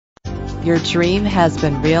Your dream has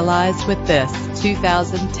been realized with this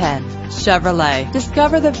 2010 Chevrolet.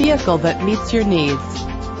 Discover the vehicle that meets your needs.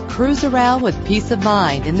 Cruise around with peace of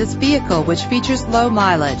mind in this vehicle, which features low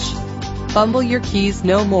mileage. Fumble your keys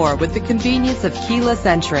no more with the convenience of keyless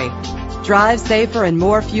entry. Drive safer and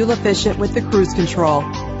more fuel efficient with the cruise control.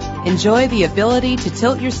 Enjoy the ability to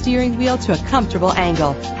tilt your steering wheel to a comfortable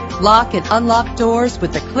angle. Lock and unlock doors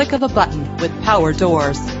with the click of a button with power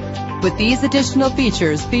doors. With these additional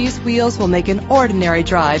features, these wheels will make an ordinary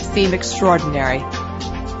drive seem extraordinary.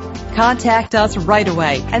 Contact us right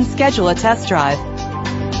away and schedule a test drive.